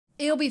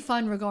It'll be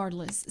fun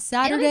regardless.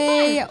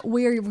 Saturday,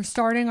 we're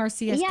starting our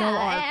CSGO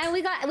arc. And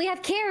we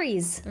have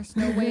carries. There's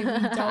no way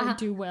we don't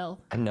do well.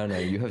 No,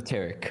 you have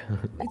Tarik.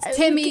 It's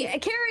Timmy.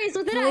 Carries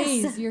within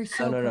Please, us. you're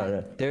so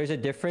No. There's a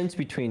difference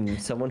between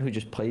someone who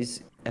just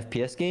plays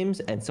FPS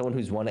games and someone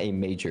who's won a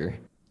major.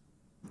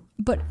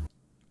 But,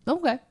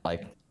 okay.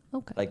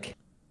 Like.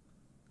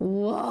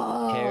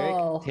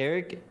 Whoa.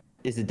 Tarik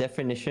is the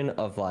definition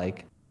of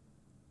like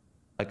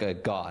a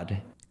god.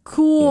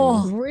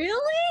 Cool. Really?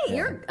 Yeah.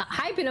 You're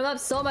hyping him up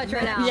so much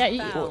right now. Yeah,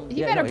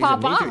 you better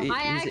pop off.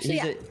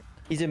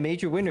 He's a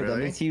major winner. Really?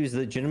 That means he was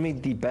legitimately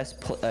the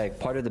best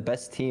part of the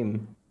best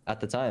team at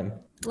the time.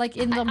 Like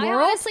in the world? I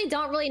honestly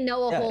don't really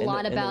know a whole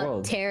lot in the about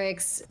world.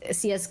 Tarik's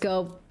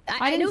CSGO.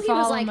 I didn't knew he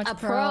was follow like much a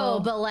pro. pro,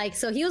 but like,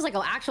 so he was like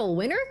an actual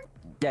winner?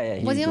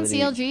 Yeah. Was he on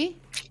literally-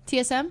 CLG?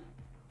 TSM?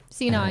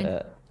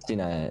 C9?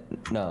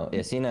 C9. No, yeah,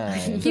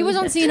 C9. He was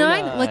on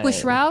C9? Like with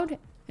Shroud?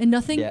 And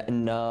nothing? Yeah,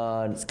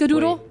 no.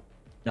 Skadoodle? Wait,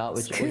 not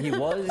with.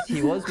 Well,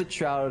 he was with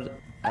Shroud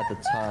at the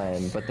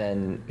time, but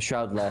then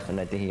Shroud left, and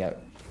I think he got.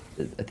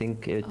 I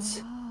think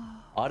it's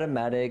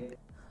automatic,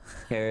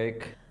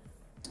 Tarik,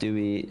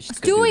 Stewie,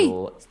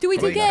 Skadoodle. Stewie Wait,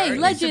 TK, Tarik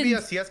used to be a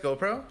legend. CSGO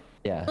pro?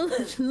 Yeah.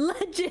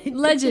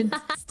 Legend,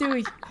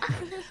 Stewie.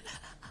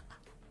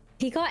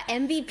 He got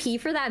MVP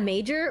for that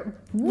major.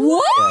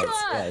 What?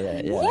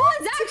 Yeah. He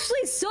was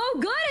actually so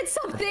good at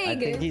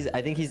something.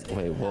 I think he's.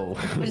 Wait, whoa.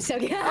 I'm just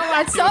joking. Oh,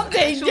 that's something,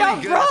 Actually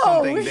yo, good at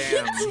something,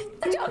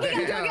 bro.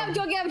 damn. I'm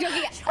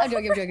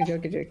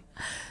joking.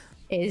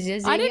 It's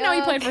just I didn't know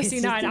he played for It's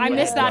C9. just a I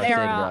missed joke. that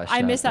era.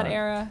 I missed that not,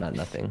 era. Not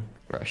nothing.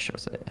 Rush,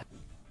 was it?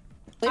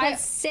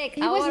 That's sick.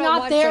 He I was wanna not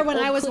watch, there like, when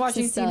old I was clips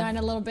watching and stuff. C9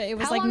 a little bit. It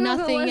was How like long ago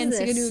nothing was and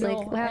this? Skadoodle.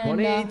 Like, what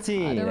and,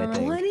 2018, I don't I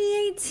think. remember.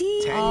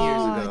 2018. 10 years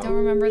Oh, ago. I don't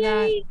remember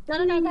that.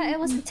 No, it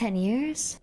wasn't 10 years.